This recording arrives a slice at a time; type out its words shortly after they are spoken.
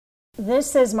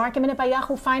This is Market Minute by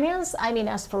Yahoo Finance. I'm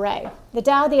Ines Ferre. The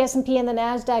Dow, the S&P, and the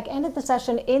Nasdaq ended the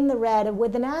session in the red,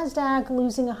 with the Nasdaq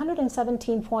losing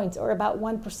 117 points, or about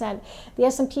 1%. The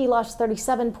S&P lost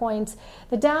 37 points.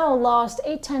 The Dow lost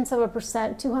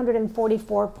 0.8%,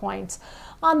 244 points.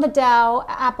 On the Dow,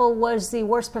 Apple was the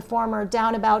worst performer,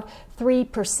 down about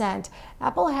 3%.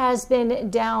 Apple has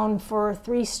been down for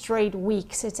 3 straight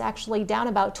weeks. It's actually down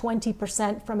about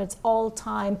 20% from its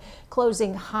all-time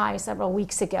closing high several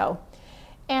weeks ago.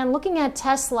 And looking at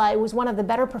Tesla, it was one of the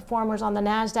better performers on the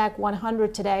NASDAQ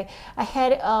 100 today,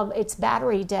 ahead of its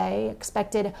Battery Day,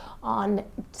 expected on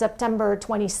September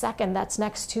 22nd. That's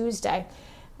next Tuesday.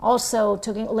 Also,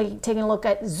 taking a look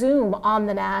at Zoom on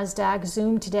the NASDAQ,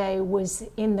 Zoom today was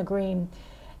in the green.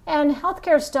 And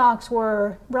healthcare stocks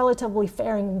were relatively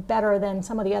faring better than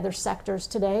some of the other sectors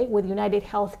today, with United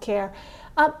Healthcare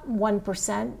up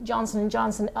 1%, Johnson &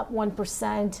 Johnson up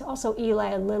 1%, also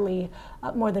Eli Lilly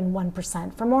up more than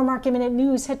 1%. For more Market Minute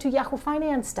news, head to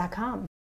yahoofinance.com.